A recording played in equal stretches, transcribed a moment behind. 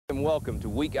And welcome to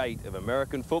Week 8 of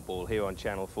American football here on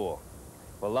Channel 4.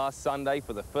 Well, last Sunday,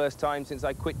 for the first time since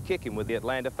I quit kicking with the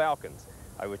Atlanta Falcons,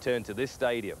 I returned to this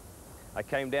stadium. I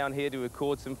came down here to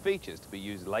record some features to be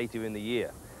used later in the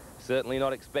year. Certainly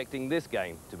not expecting this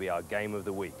game to be our game of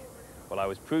the week. Well, I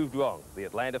was proved wrong. The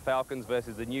Atlanta Falcons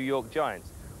versus the New York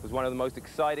Giants was one of the most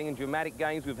exciting and dramatic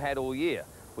games we've had all year,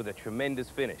 with a tremendous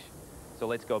finish. So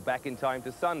let's go back in time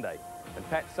to Sunday and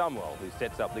Pat Summerall, who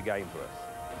sets up the game for us.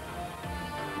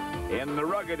 In the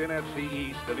rugged NFC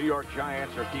East, the New York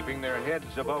Giants are keeping their heads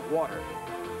above water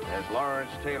as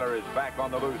Lawrence Taylor is back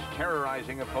on the loose,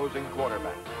 terrorizing opposing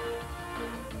quarterbacks.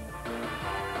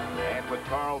 And with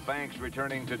Carl Banks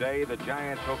returning today, the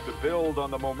Giants hope to build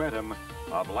on the momentum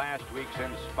of last week's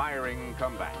inspiring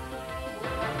comeback.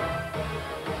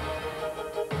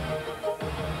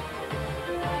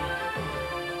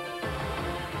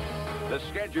 The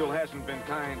schedule hasn't been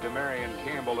kind to Marion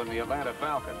Campbell and the Atlanta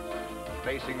Falcons.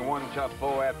 Facing one tough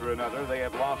foe after another, they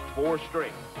have lost 4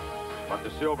 straight. But the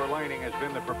silver lining has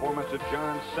been the performance of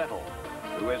John Settle,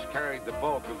 who has carried the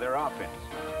bulk of their offense.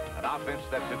 An offense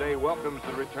that today welcomes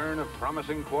the return of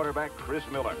promising quarterback Chris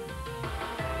Miller.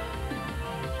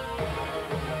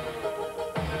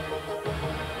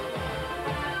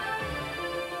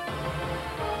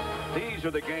 These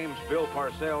are the games Bill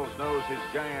Parcells knows his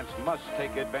Giants must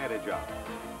take advantage of.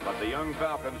 But the young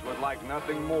Falcons would like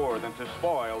nothing more than to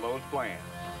spoil those plans.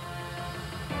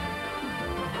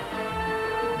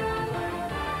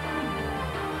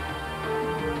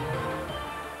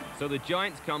 So the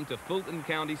Giants come to Fulton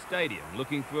County Stadium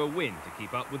looking for a win to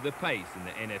keep up with the pace in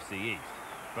the NFC East.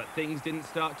 But things didn't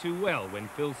start too well when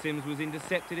Phil Simms was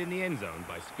intercepted in the end zone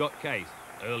by Scott Case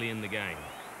early in the game.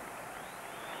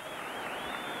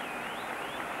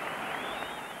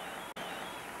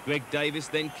 Greg Davis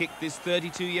then kicked this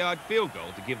 32-yard field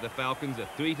goal to give the Falcons a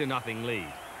 3-0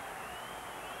 lead.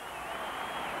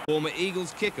 Former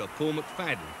Eagles kicker Paul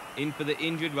McFadden, in for the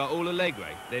injured Raul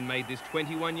Alegre, then made this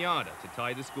 21-yarder to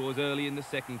tie the scores early in the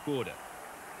second quarter.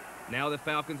 Now the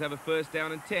Falcons have a first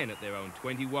down and 10 at their own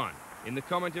 21. In the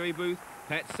commentary booth,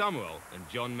 Pat Summerall and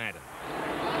John Madden.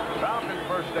 Falcons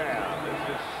first down. This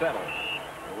is Settle.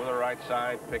 With the right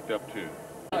side, picked up 2.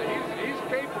 He's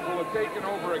capable of taking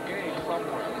over a game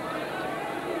somewhere.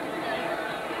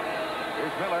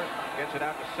 Here's Miller. Gets it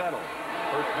out to Settle.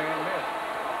 First man missed.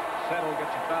 Settle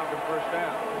gets a Falcon first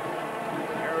down.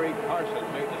 Harry Carson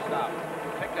made the stop.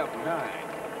 Picked up 9.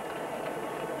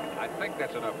 I think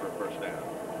that's enough for a first down.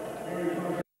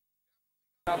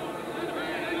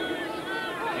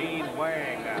 Gene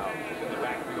Wang now is in the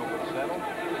backfield with Settle.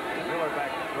 Miller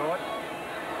back to throw it.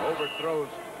 Overthrows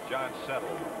John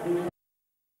Settle.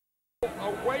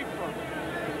 Away from it.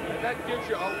 And that gives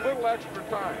you a little extra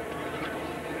time.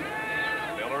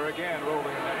 Miller again rolling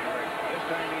in that direction. This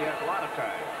time he has a lot of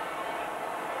time.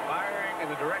 Firing in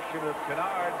the direction of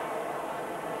Kennard.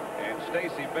 And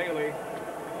Stacy Bailey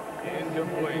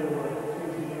incomplete.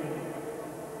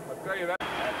 I'll tell you that.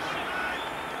 That's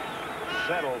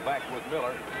Settle back with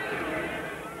Miller.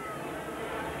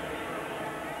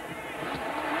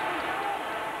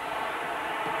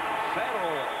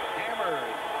 Settle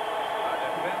hammers.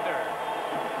 Defender,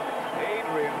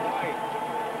 Adrian White.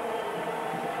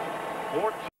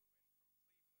 14.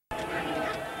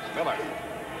 Miller.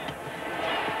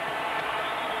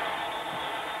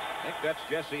 I think that's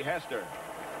Jesse Hester.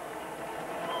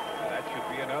 That should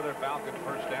be another Falcon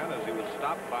first down as he was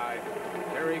stopped by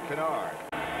Terry Kennard.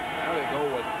 Now they go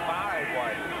with 5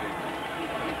 wide receivers.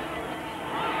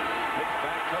 Pitch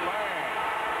back to Lang.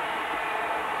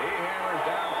 He hammers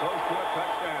down close to a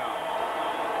touchdown.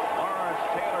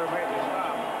 Taylor made the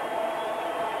stop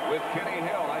with Kenny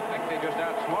Hill. I think they just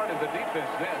outsmarted the defense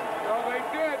then. No, they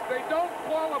did. They don't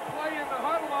call a play in the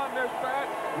huddle on this, Pat.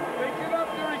 They get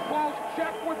up there, he calls,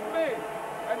 check with me.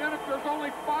 And then if there's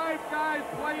only 5 guys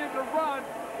playing to run,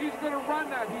 he's going to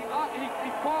run that. He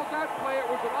called that play. It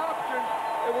was an option.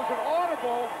 It was an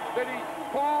audible that he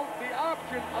called the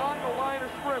option on the line of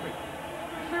scrimmage.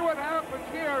 You see what happens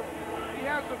here? He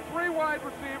has the 3 wide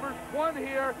receivers, 1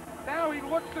 here. Now he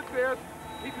looks at this.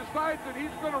 He decides that he's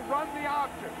going to run the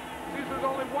option. Sees there's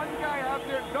only 1 guy out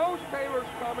there, knows Taylor's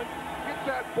coming, gets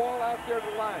that ball out there to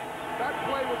the line. That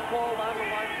play was called on the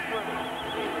line of scrimmage.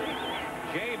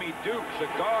 Jamie Dukes, a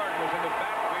guard, was in the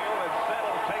backfield, and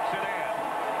Settle takes it in.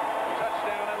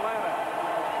 Touchdown, Atlanta.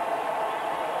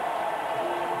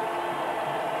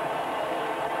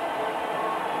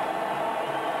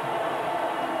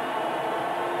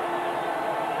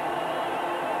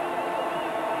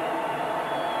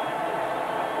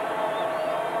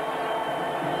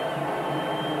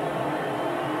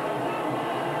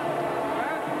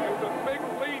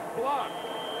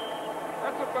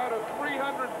 That's about a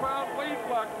 300-pound lead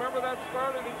block. Remember, that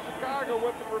started in Chicago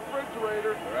with the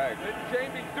refrigerator. Right. And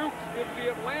Jamie Dukes did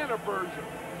the Atlanta version.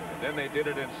 And then they did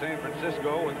it in San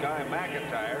Francisco with Guy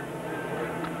McIntyre.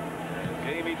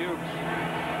 Jamie Dukes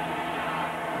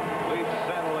leads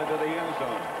Settle into the end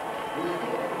zone.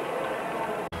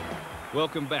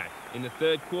 Welcome back. In the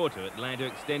third quarter, Atlanta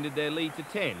extended their lead to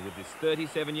 10 with this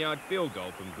 37-yard field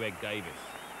goal from Greg Davis.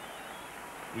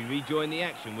 We rejoin the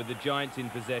action with the Giants in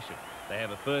possession. They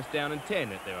have a first down and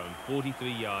 10 at their own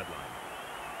 43-yard line.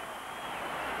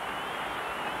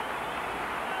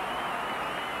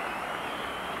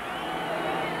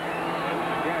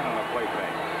 Again on a play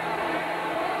fake.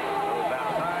 Goes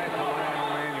outside to Lionel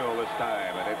Manuel this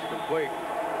time, and it's complete.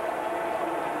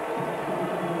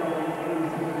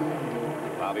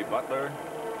 Bobby Butler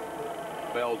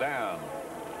fell down.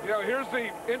 You know, here's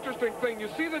the interesting thing. You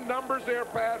see the numbers there,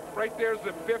 Pat? Right there's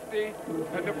the 50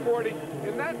 and the 40.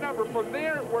 And that number from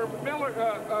there where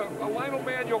Lionel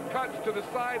Manuel cuts to the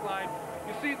sideline,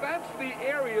 you see that's the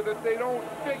area that they don't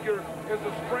figure is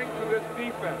the strength of this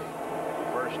defense.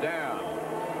 First down.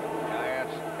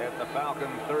 Giants at the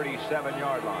Falcon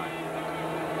 37-yard line.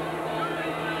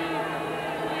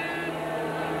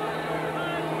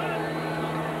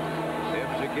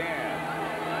 Sims again.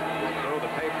 Will throw the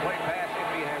play pass if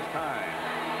he has time.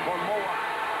 For Mowat.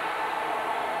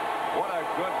 What a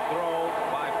good throw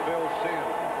by Phil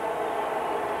Sims.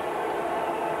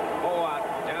 Mowat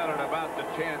down at about the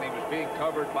 10. He was being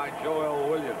covered by Joel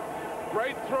Williams.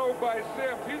 Great throw by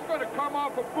Sims. He's going to come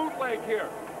off a bootleg here.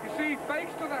 You see,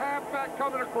 fakes to the halfback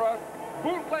coming across.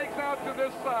 Bootlegs out to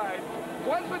this side.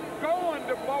 Wasn't going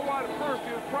to Mowat first.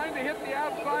 He was trying to hit the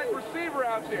outside receiver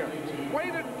out there.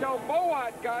 Waited until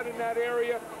Mowat got in that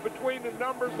area between the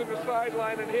numbers and the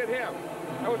sideline and hit him.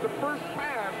 That was the first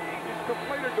pass he's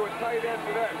completed to a tight end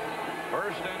today.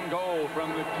 First and goal from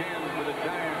the 10 for the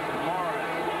Giants. And Morris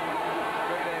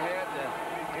straight ahead,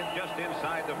 just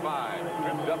inside the 5.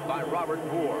 Trimmed up by Robert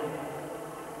Moore.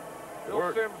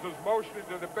 Bill Sims is motioning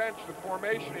to the bench the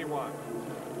formation he wants.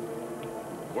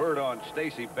 Word on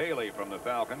Stacey Bailey from the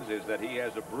Falcons is that he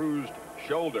has a bruised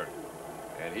shoulder,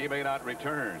 and he may not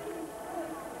return.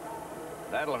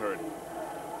 That'll hurt.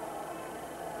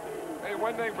 Hey,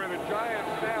 one thing for the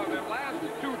Giants now, the last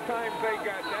 2 times they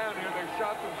got down here, they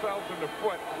shot themselves in the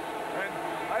foot. And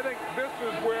I think this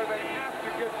is where they have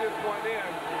to get this one in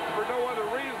for no other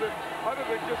reason other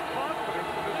than just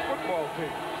confidence in this football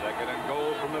team. Second and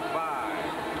goal from the 5.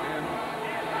 And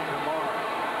tomorrow.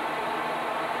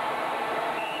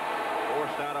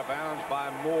 Forced out of bounds by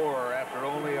Moore after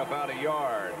only about a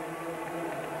yard.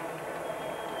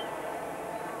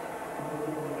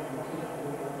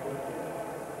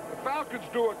 The Falcons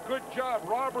do a good job.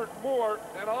 Robert Moore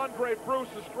and Andre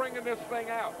Bruce is stringing this thing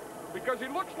out because he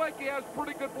looks like he has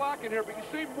pretty good blocking here. But you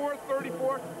see Moore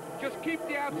 34, just keep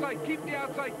the outside, keep the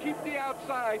outside, keep the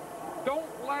outside. Don't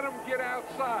let him get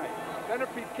outside. Then if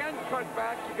he can cut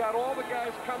back, you got all the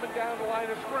guys coming down the line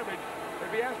of scrimmage.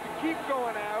 If he has to keep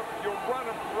going out, you'll run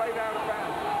him right out of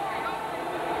bounds.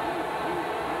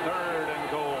 Third and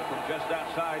goal from just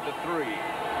outside the 3.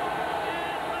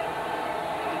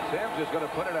 Sims is going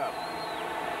to put it up.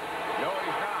 No,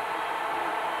 he's not.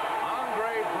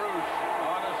 Andre Bruce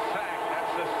on a sack.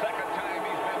 That's the second time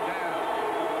he's been down.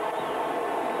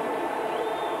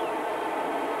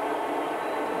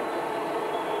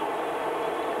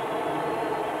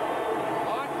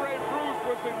 Andre Bruce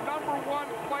was the #1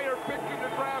 player picked in the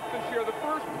draft this year. The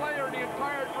first player in the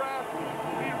entire draft.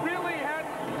 He really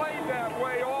hadn't played that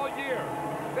way all year.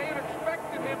 They had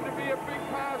expected him to be a big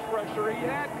pass rusher. He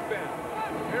hadn't been.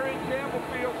 Harry Campbell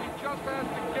feels he just has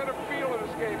to get a feel of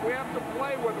this game. We have to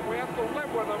play with him. We have to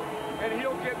live with him, and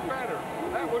he'll get better.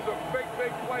 That was a big,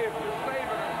 big play. If you're saving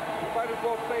him, you might as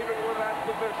well save it with that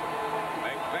position.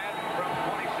 McFadden from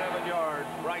 27 yards,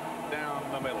 right down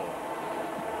the middle.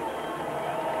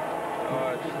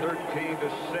 Oh, it's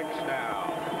 13-6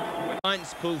 now. The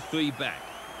Giants pull 3 back,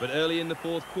 but early in the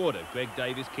fourth quarter, Greg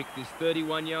Davis kicked his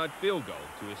 31-yard field goal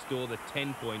to restore the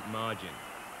 10-point margin.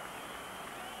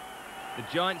 The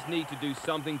Giants need to do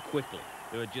something quickly.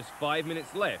 There are just 5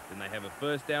 minutes left, and they have a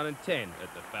first down and 10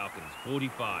 at the Falcons'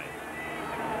 45.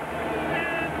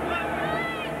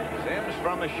 Sims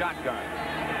from the shotgun.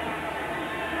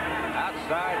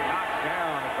 Outside, knocked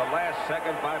down at the last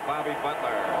second by Bobby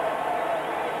Butler.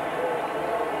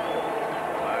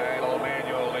 Lionel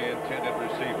Manuel, the intended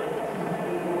receiver.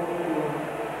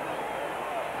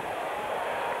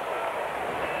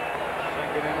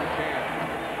 Second and 10.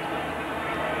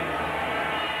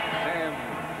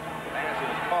 Pass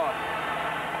is caught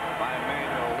by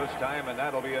Manuel this time, and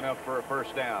that'll be enough for a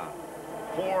first down.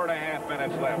 4.5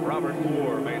 minutes left. Robert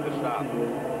Moore made the stop.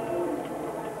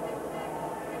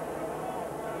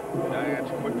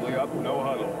 Giants quickly up, no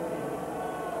huddle.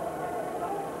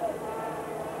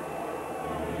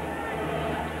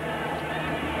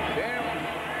 Sims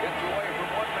gets away from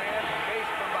one man,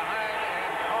 chased from behind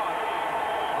and caught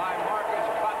by Marcus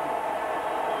Cotton.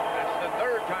 That's the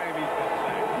third time he's been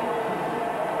sacked.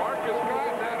 Marcus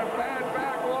Cotton had a bad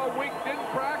back all week, didn't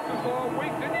practice all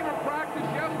week, didn't even practice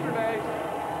yesterday.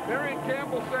 Marion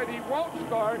Campbell said he won't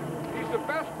start. He's the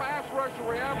best pass rusher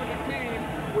we have in the team.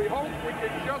 We hope we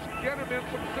can just get him in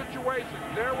some situations.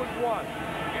 There was one.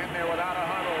 In there without a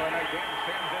huddle, and again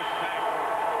Sims is sacked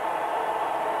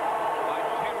by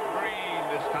Tim Green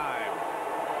this time.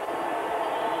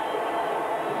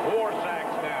 4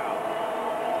 sacks now.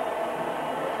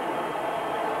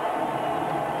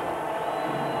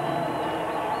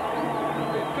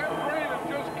 Tim Green is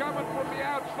just coming from the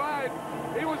outside.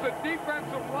 He was a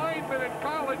defensive lineman in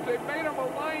college. They made him a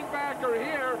linebacker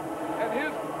here, and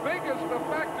his biggest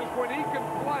effect is when he can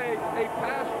play a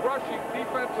pass-rushing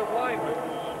defensive lineman.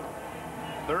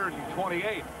 3rd and 28.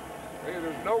 Hey,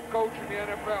 there's no coach in the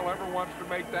NFL ever wants to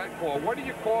make that call. What do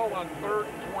you call on 3rd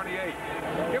and 28?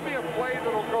 Give me a play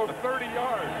that'll go 30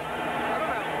 yards. I don't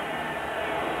know.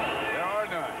 There are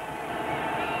none.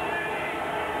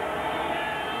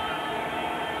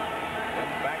 And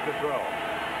back to throw.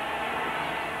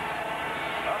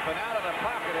 Up and out of the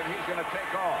pocket, and he's going to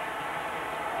take off.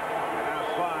 And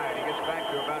now slide. He gets back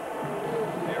to about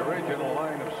the original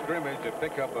line of scrimmage. A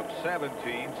pickup of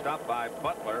 17, stopped by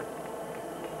Butler.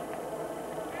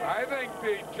 I think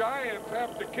the Giants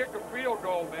have to kick a field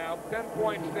goal now. 10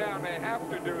 points down. They have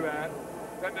to do that.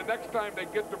 Then the next time they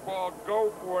get the ball,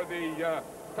 go for the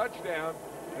touchdown.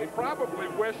 They probably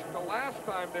wish the last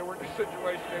time they were in this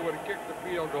situation they would have kicked the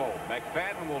field goal.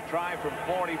 McFadden will try from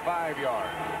 45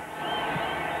 yards.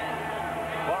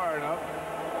 Far enough.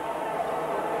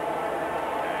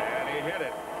 And he hit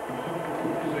it.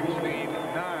 16-9.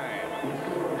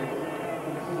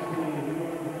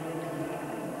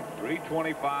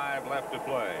 3:25 left to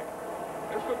play.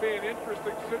 This will be an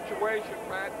interesting situation,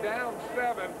 Pat. Down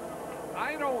 7.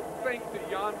 I don't think the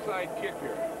onside kick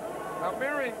here. Now,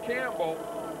 Marion Campbell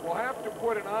will have to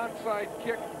put an onside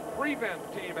kick prevent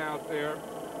team out there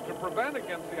to prevent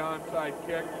against the onside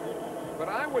kick. But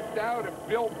I would doubt if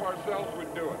Bill Parcells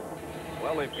would do it.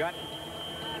 Well, they've got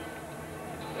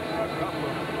a couple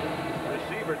of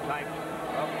receiver types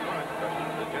up front, but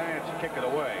the Giants kick it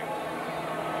away.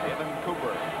 Evan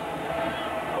Cooper.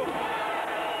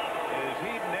 Is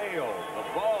he nailed? The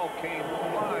ball came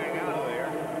flying out of there.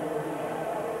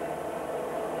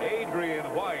 Adrian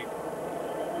White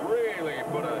really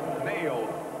put a nail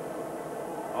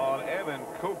on Evan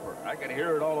Cooper. I can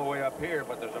hear it all the way up here,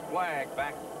 but there's a flag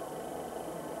back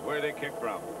where they kick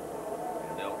from.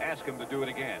 And they'll ask him to do it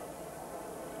again.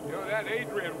 You know, that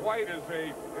Adrian White is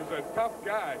a tough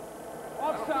guy.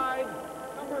 Offside,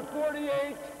 number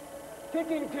 48,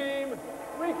 kicking team,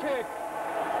 free kick.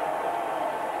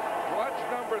 Watch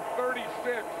number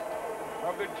 36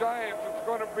 of the Giants. It's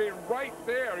going to be right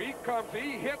there. He comes,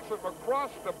 he hits him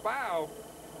across the bow,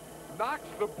 knocks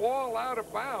the ball out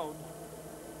of bounds,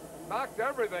 knocked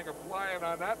everything a-flying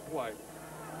on that play.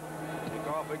 Kick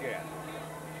off again.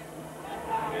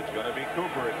 It's going to be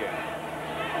Cooper again.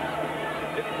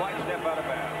 Didn't quite step out of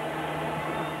bounds.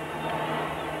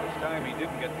 This time he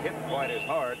didn't get hit quite as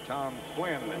hard. Tom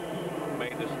Flynn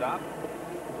made the stop,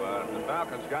 but the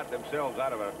Falcons got themselves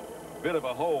out of a bit of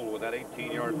a hole with that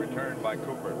 18-yard return by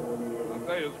Cooper. I'll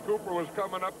tell you, as Cooper was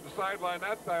coming up the sideline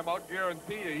that time, I'll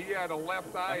guarantee you he had a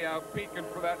left eye out peeking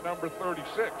for that number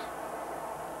 36.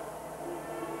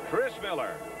 Chris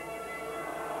Miller.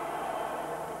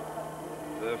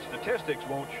 The statistics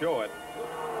won't show it,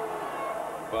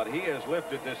 but he has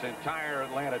lifted this entire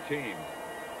Atlanta team.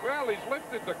 Well, he's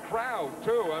lifted the crowd,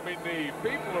 too. I mean, the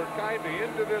people are kind of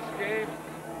into this game.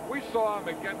 We saw him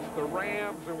against the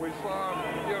Rams, and we saw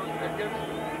him, you know,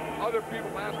 against other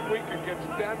people last week against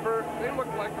Denver. They look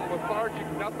like a lethargic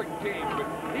nothing team, but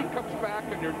he comes back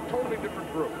and you're a totally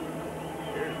different group.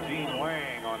 Here's Gene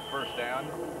Wang on first down.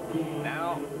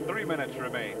 Now 3 minutes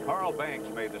remain. Carl Banks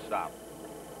made the stop.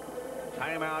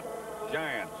 Timeout,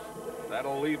 Giants.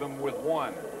 That'll leave them with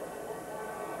 1.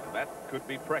 That could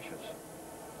be precious.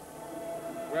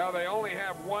 Well, they only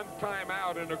have 1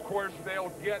 timeout, and of course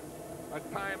they'll get a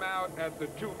timeout at the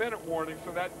 2-minute warning,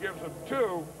 so that gives them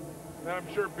 2. And I'm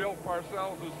sure Bill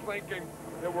Parcells is thinking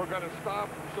that we're going to stop,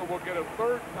 so we'll get a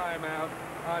 3rd timeout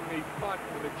on the punt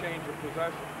for the change of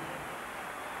possession.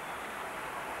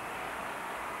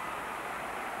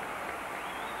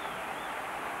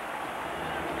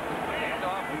 Hand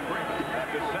off Freeman. That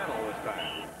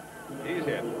He's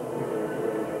hit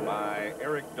by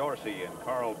Eric Dorsey and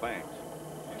Carl Banks.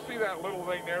 You see that little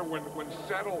thing there when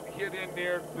Settle hit in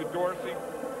there to Dorsey?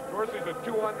 Dorsey's a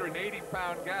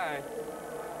 280-pound guy.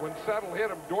 When Settle hit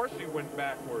him, Dorsey went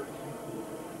backwards.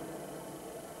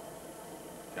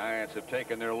 Giants have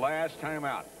taken their last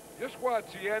timeout. Just watch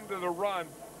the end of the run.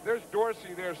 There's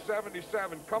Dorsey there,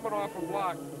 77, coming off a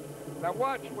block. Now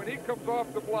watch, when he comes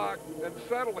off the block and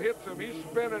Settle hits him, he's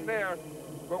spinning there.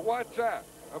 But watch that.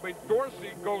 I mean,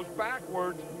 Dorsey goes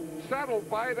backwards. Settle,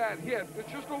 by that hit,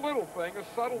 it's just a little thing, a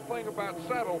subtle thing about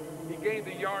Settle. He gained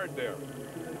a yard there.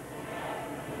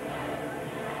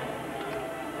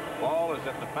 Ball is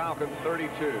at the Falcon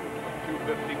 32, with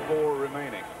 2:54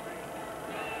 remaining.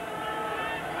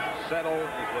 Settle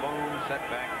is the lone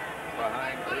setback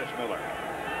behind Chris Miller.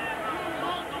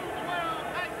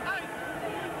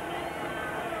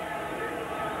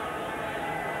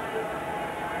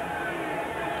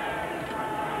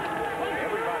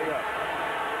 Everybody up.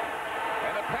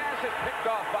 And the pass is picked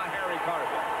off by Harry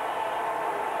Carson.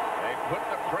 They put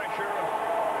the pressure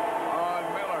on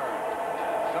Miller.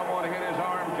 Someone hit his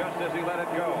arm just as he let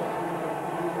it go.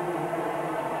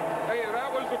 Hey,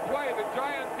 that was the play. The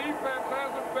Giant defense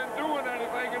hasn't been doing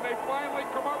anything, and they finally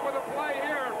come up with a play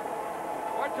here.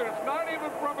 Watch it. It's not even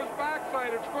from his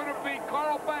backside. It's going to be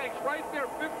Carl Banks right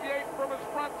there, 58 from his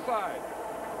front side.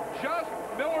 Just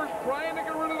Miller's trying to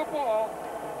get rid of the ball.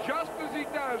 Just as he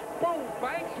does, boom,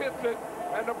 Banks hits it,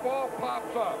 and the ball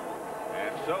pops up.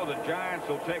 And so the Giants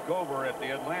will take over at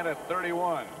the Atlanta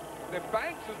 31. The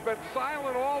Banks has been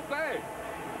silent all day.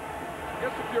 I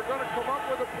guess if you're going to come up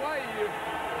with a play, this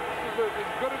is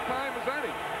as good a time as any.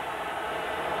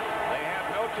 They have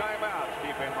no timeouts,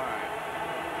 keep in mind.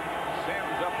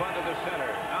 Sims up under the center,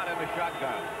 not in the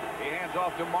shotgun. He hands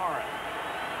off to Morris.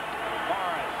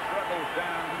 Morris struggles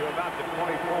down to about the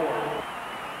 24.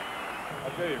 I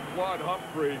tell you, Claude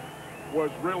Humphrey was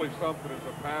really something as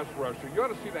a pass rusher. You ought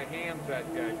to see the hands that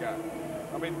guy got.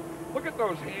 I mean, look at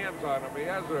those hands on him. He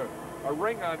has a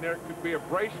ring on there. It could be a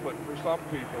bracelet for some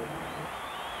people.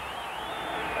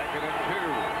 2nd and 2.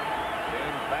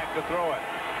 Sims back to throw it.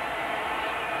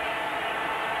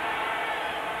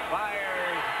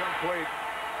 Fires complete.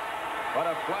 But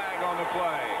a flag on the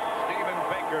play. Stephen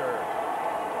Baker.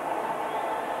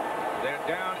 They're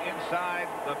down inside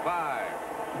the 5.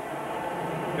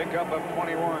 Pickup of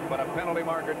 21, but a penalty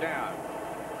marker down.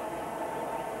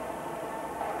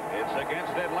 It's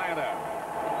against Atlanta.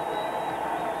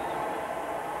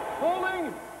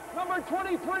 Holding, number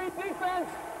 23, defense,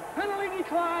 penalty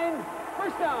decline,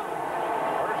 first down.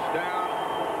 First down.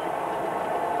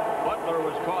 Butler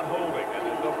was caught holding, and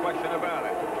there's no question about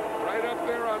it. Right up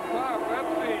there on top.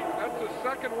 That's the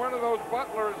second one of those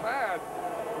Butlers had.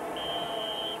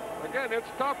 Again,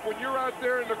 it's tough when you're out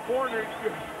there in the corner.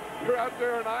 You're out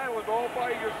there an island all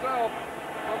by yourself.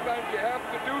 Sometimes you have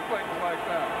to do things like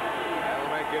that.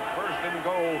 That'll make it 1st and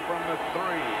goal from the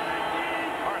 3.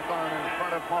 Hawthorne in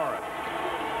front of Morris.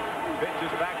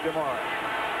 Pitches back to Morris.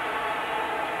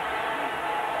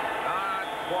 Not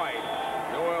quite.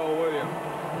 Joel Williams.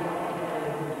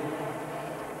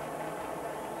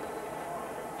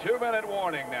 2-minute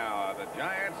warning now. The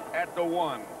Giants at the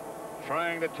 1,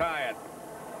 trying to tie it.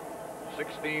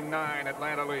 16-9,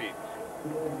 Atlanta leads.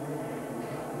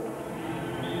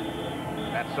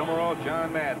 At Summerall,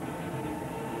 John Madden.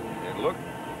 It looked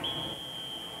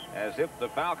as if the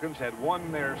Falcons had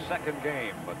won their 2nd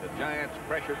game, but the Giants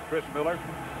pressured Chris Miller.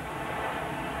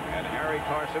 And Harry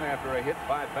Carson, after a hit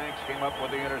by Banks, came up with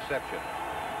the interception.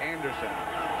 Anderson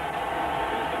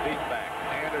is the deep back.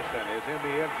 Anderson is in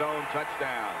the end zone,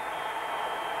 touchdown.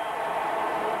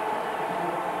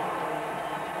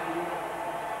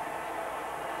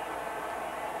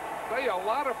 A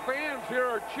lot of fans here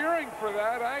are cheering for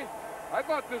that. I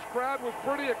thought this crowd was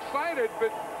pretty excited,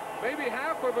 but maybe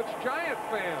half of it's Giant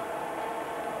fans.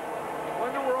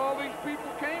 Wonder where all these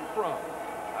people came from.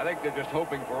 I think they're just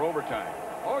hoping for overtime.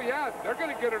 Oh yeah, they're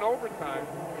going to get an overtime.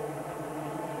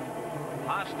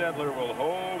 Hostetler will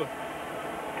hold.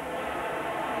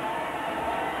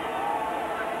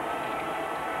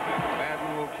 And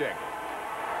Madden will kick.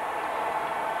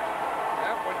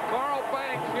 When Carl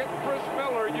Banks hit Chris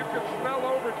Miller, you could smell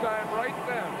overtime right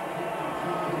then.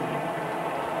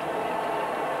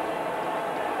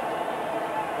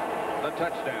 The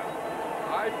touchdown.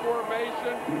 High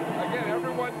formation. Again,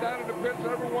 everyone down in the pits,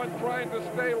 everyone trying to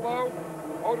stay low.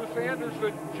 Otis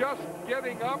Anderson just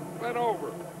getting up and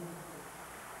over.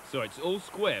 So it's all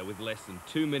square with less than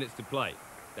 2 minutes to play.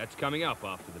 That's coming up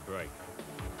after the break.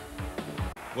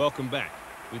 Welcome back.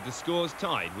 With the scores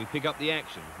tied, we pick up the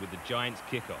action with the Giants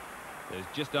kickoff. There's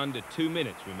just under 2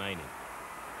 minutes remaining.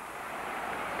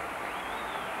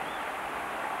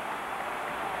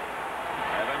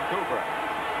 Cooper.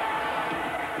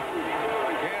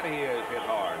 Again, he is hit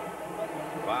hard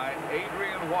by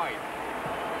Adrian White.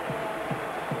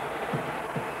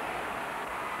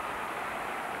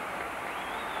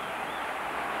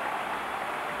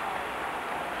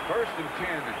 First and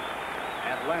 10,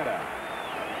 Atlanta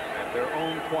at their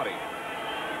own 20.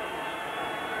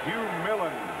 Hugh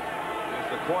Millen is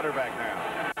the quarterback now.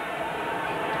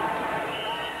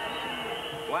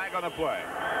 Flag on the play.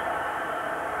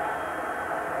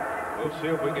 We'll see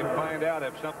if we can find out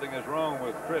if something is wrong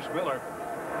with Chris Miller.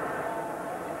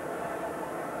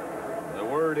 The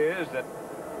word is that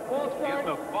in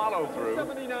the follow-through,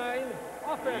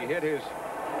 he hit his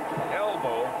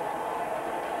elbow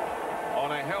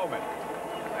on a helmet.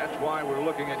 That's why we're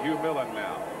looking at Hugh Millen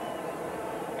now.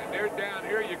 And they're down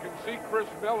here. You can see Chris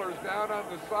Miller's down on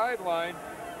the sideline,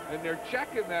 and they're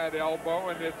checking that elbow,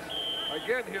 and it's,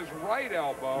 again, his right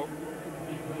elbow.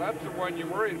 That's the one you're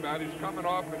worried about. He's coming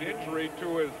off an injury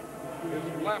to his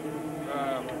left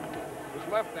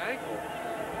ankle.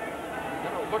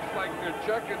 And it looks like they're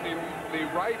checking the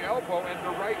right elbow and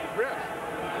the right wrist.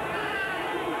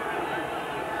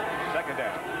 Second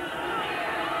down.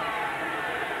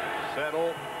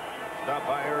 Settle, stopped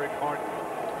by Eric Martin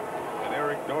and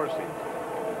Eric Dorsey.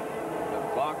 The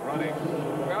clock running.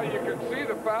 Well, you can see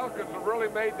the Falcons have really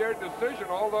made their decision,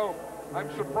 although I'm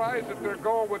surprised that they're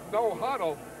going with no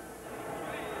huddle,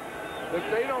 that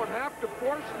they don't have to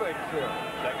force things here.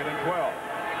 Second and 12.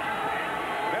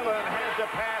 Millen has a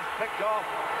pass picked off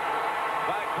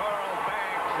by Carl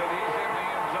Banks, and he's in the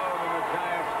end zone, and the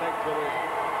Giants take the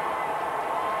lead.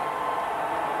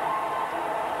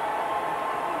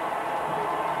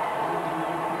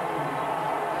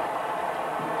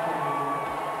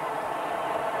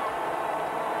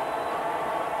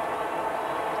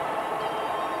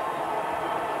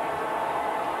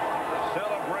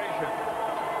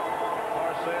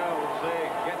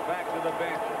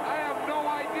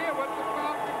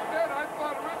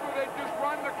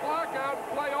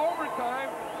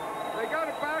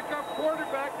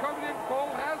 Quarterback coming in, Cole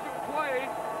hasn't played,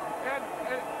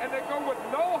 and they go with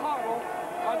no huddle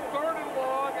on 3rd and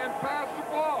long and pass the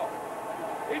ball.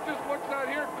 He just looks out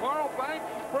here. Carl Banks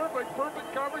is perfect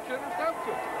coverage,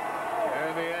 interception.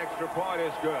 And the extra point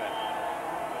is good.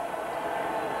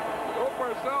 Bill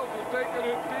Parcells is taking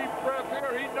a deep breath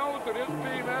here. He knows that his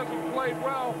team hasn't played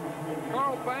well.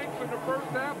 Carl Banks in the first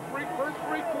half, first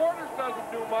three quarters doesn't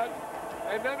do much,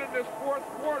 and then in this fourth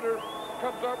quarter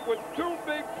comes up with 2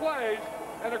 big plays,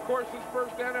 and of course his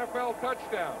first NFL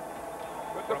touchdown.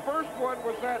 But the first one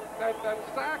was that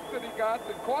sack that he got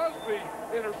that caused the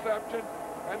interception,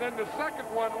 and then the second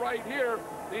one right here,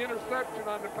 the interception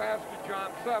on the pass to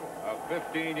John Settle. A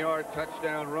 15-yard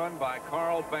touchdown run by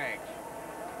Carl Banks.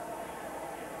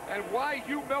 And why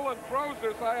Hugh Millen throws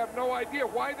this, I have no idea.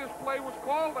 Why this play was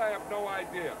called, I have no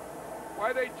idea.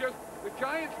 Why the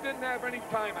Giants didn't have any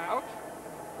timeouts.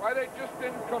 Why they just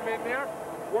didn't come in there,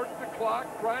 work the clock,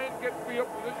 try and get field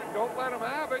position, don't let them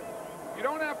have it. You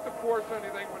don't have to force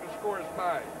anything when the score is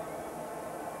tied.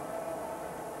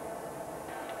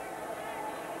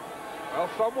 Well,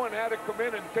 someone had to come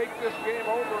in and take this game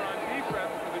over on defense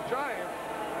for the Giants,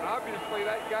 and obviously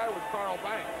that guy was Carl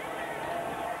Banks.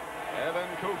 Evan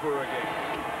Cooper again.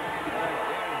 And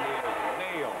again he is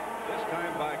nailed, this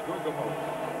time by Guggemos.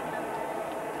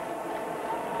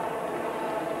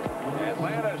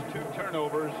 Atlanta's 2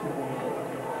 turnovers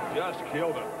just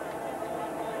killed him.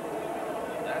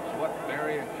 That's what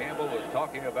Marion Campbell was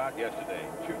talking about yesterday.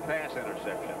 2 pass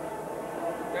interceptions.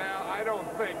 Well, I don't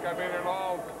think, I mean, in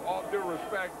all due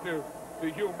respect to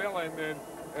Hugh Millen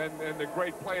and the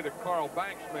great play that Carl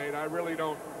Banks made, I really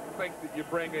don't think that you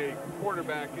bring a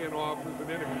quarterback in off as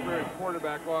an inexperienced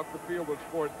quarterback off the field with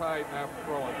score tied and have to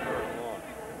throw on 3rd and long.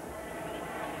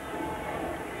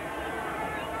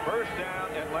 First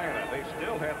down, Atlanta. They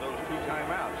still have those 2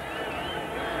 timeouts.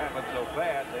 This happened so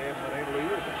fast, they haven't been able to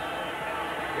use them.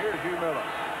 Here's Hugh Millen.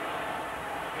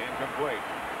 Incomplete.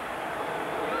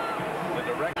 The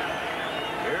direct.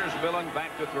 Here's Millen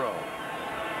back to throw.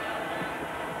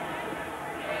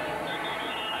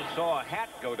 I saw a hat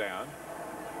go down,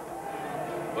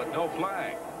 but no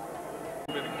flag.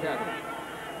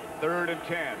 3rd and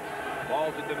 10.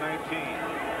 Ball's at the 19.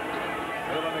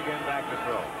 Millen again back to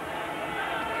throw.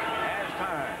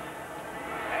 Time.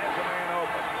 Has a man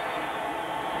open.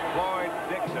 Floyd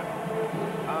Dixon.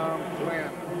 Tom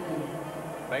Flynn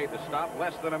made the stop.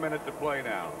 Less than a minute to play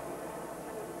now.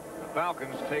 The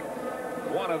Falcons take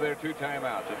one of their 2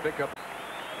 timeouts and pick up.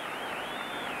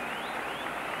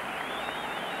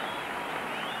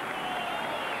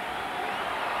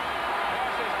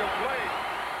 Pass is complete.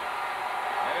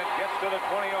 And it gets to the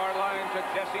 20-yard line to to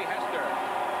Jesse Hester.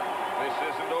 This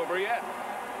isn't over yet.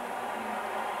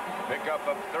 Pickup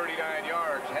of 39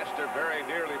 yards. Hester very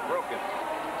nearly broken.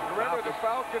 Remember, the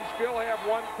Falcons still have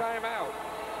one timeout.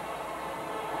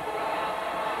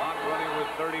 Clock running with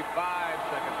 35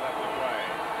 seconds left to play.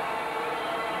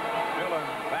 Dillon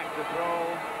back to throw.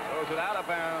 Throws it out of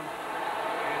bounds.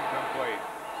 Incomplete.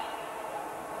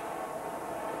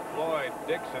 Floyd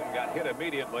Dixon got hit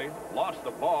immediately. Lost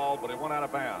the ball, but it went out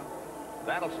of bounds.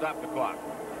 That'll stop the clock.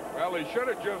 Well, he should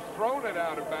have just thrown it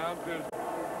out of bounds.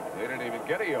 They didn't even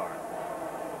get a yard.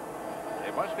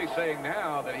 They must be saying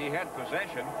now that he had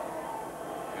possession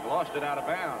and lost it out of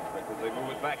bounds because they move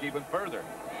it back even further.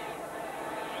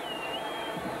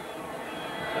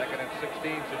 Second and 16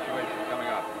 situation coming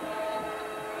up.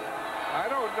 I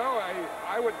don't know.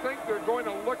 I would think they're going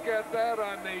to look at that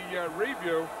on the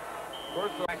review. Of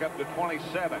course, back up to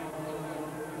 27.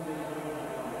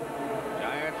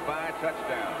 Giants by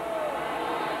touchdown.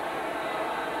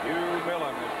 Hugh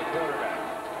Millen is the quarterback.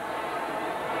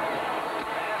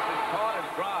 Pass is caught and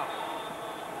dropped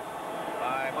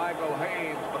by Michael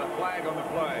Haynes, but a flag on the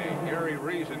play. Gary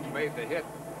Reasons made the hit.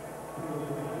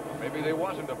 Maybe there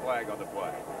wasn't a flag on the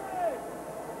play.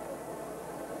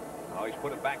 Oh, he's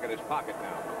put it back in his pocket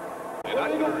now.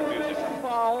 Illegal formation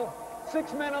foul.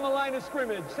 6 men on the line of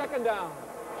scrimmage. Second down.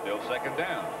 Still second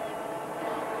down.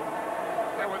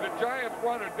 And what the Giants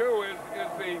want to do is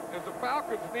the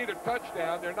Falcons need a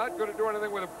touchdown. They're not going to do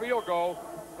anything with a field goal,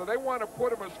 so they want to put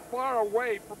them as far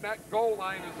away from that goal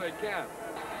line as they can.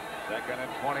 Second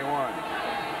and 21.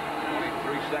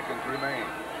 23 seconds remain.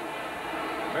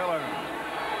 Millen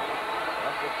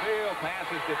up the field. Pass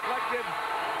is deflected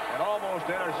and almost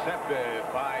intercepted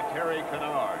by Terry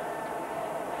Kennard.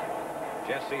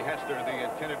 Jesse Hester, the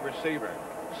intended receiver.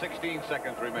 16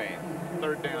 seconds remain.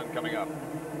 Third down coming up.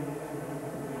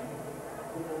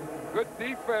 Good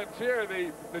defense here.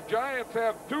 The Giants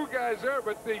have two guys there,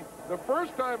 but the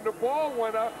first time the ball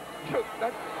went up,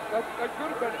 that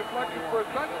could have been deflected for a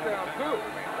touchdown, too.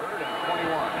 Third and 21.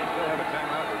 They still have a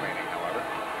timeout remaining, however.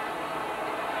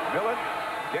 Millen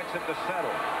gets it to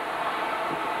Settle.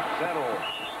 Settle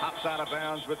hops out of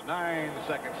bounds with 9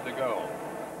 seconds to go.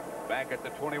 Back at the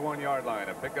 21-yard line,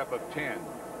 a pickup of 10.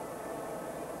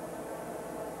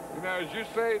 You know, as you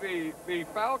say, the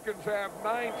Falcons have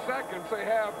 9 seconds. They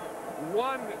have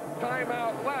one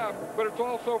timeout left, but it's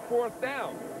also fourth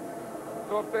down.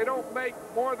 So if they don't make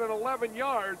more than 11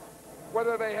 yards,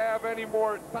 whether they have any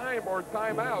more time or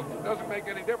timeouts, it doesn't make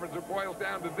any difference. It boils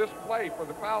down to this play for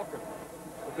the Falcons.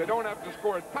 But they don't have to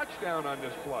score a touchdown on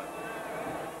this play.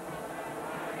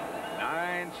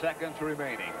 9 seconds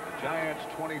remaining. The Giants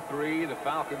 23, the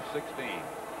Falcons 16.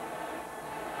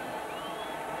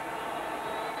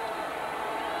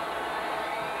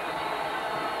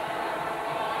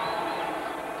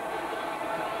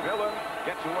 Millen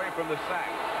gets away from the sack.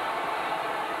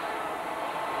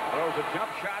 Throws a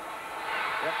jump shot.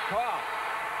 Gets caught.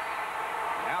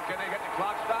 Now can they get the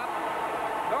clock stopped?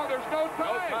 No, there's no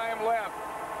time. No time left.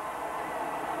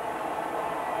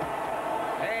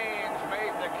 Haynes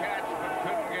made the catch but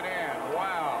couldn't get in.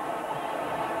 Wow.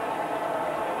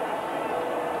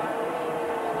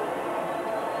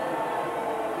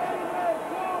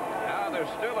 Now there's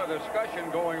still a discussion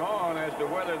going on as to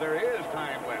whether there is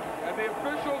time left. And the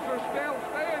officials are still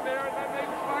staying there, and then they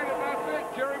decided that's it.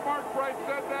 Jerry Markbright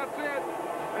said that's it,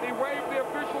 and he waved the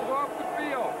officials off the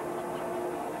field.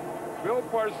 Bill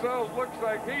Parcells looks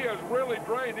like he is really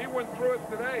drained. He went through it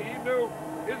today. He knew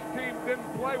his team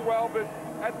didn't play well, but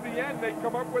at the end they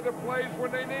come up with the plays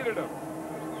when they needed them.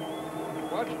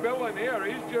 Watch Bill in here.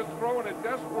 He's just throwing a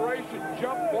desperation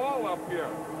jump ball up here.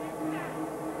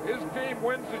 His team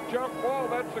wins the jump ball.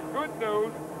 That's the good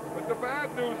news. But the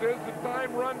bad news is the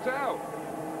time runs out.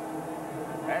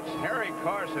 That's Harry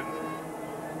Carson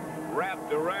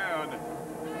wrapped around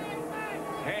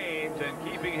Haynes and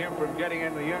keeping him from getting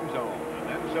in the end zone. And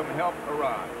then some help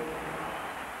arrived.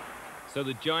 So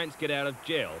the Giants get out of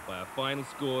jail by a final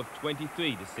score of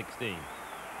 23-16.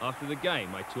 After the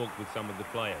game, I talked with some of the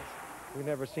players. We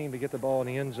never seemed to get the ball in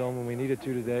the end zone when we needed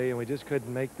to today, and we just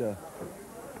couldn't make the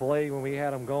play when we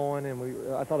had them going.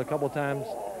 And I thought a couple of times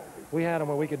we had them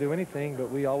where we could do anything, but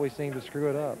we always seemed to screw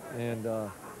it up. And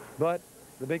but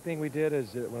the big thing we did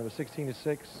is that when it was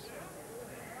 16-6,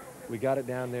 we got it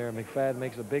down there. McFadden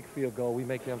makes a big field goal. We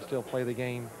make them still play the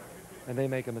game, and they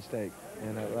make a mistake,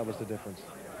 and that was the difference.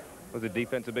 Was the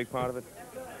defense a big part of it?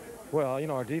 Well, you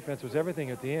know, our defense was everything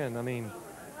at the end. I mean,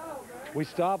 we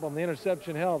stopped them. The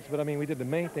interception helps, but I mean, we did the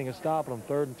main thing is stopping them,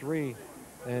 3rd and 3,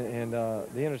 and the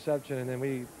interception, and then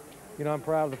we you know, I'm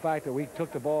proud of the fact that we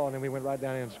took the ball and then we went right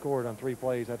down and scored on 3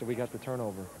 plays after we got the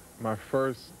turnover. My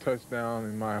first touchdown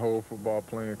in my whole football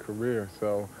playing career,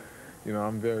 so, you know,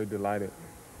 I'm very delighted.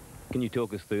 Can you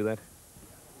talk us through that?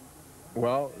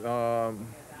 Well,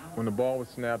 when the ball was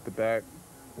snapped, the back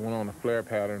went on a flare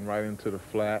pattern right into the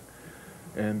flat,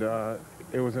 and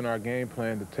it was in our game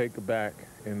plan to take the back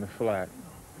in the flat,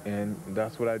 and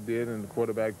that's what I did, and the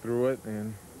quarterback threw it,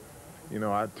 and, you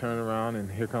know, I turned around,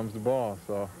 and here comes the ball,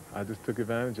 so I just took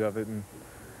advantage of it and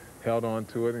held on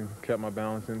to it and kept my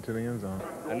balance into the end zone.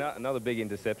 Another big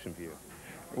interception for you.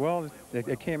 Well,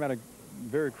 it came at a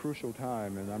very crucial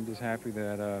time, and I'm just happy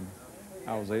that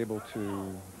I was able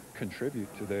to contribute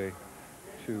today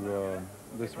to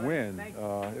this win. It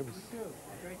was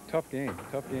a tough game.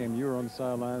 You were on the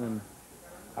sideline, and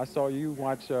I saw you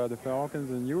watch the Falcons,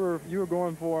 and you were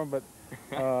going for them. But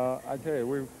I tell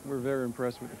you, we're very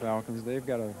impressed with the Falcons. They've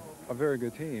got a very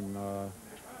good team.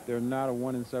 They're not a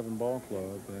 1-7 ball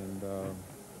club, and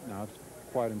I was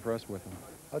quite impressed with them.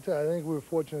 I'll tell you, I think we were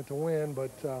fortunate to win,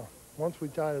 but once we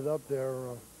tied it up there,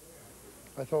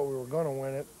 I thought we were going to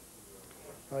win it.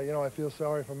 You know, I feel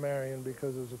sorry for Marion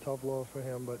because it was a tough loss for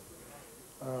him, but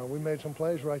we made some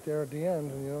plays right there at the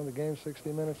end, and, you know, the game's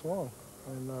 60 minutes long,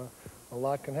 and a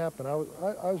lot can happen. I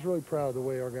was really proud of the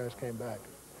way our guys came back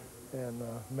and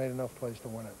made enough plays to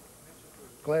win it.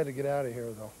 Glad to get out of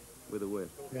here, though. With a win.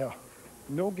 Yeah.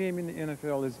 No game in the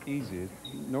NFL is easy.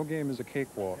 No game is a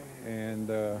cakewalk, and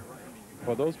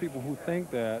for those people who think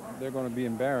that, they're going to be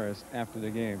embarrassed after the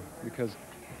game because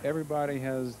everybody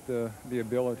has the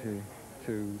ability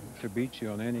to beat you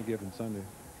on any given Sunday.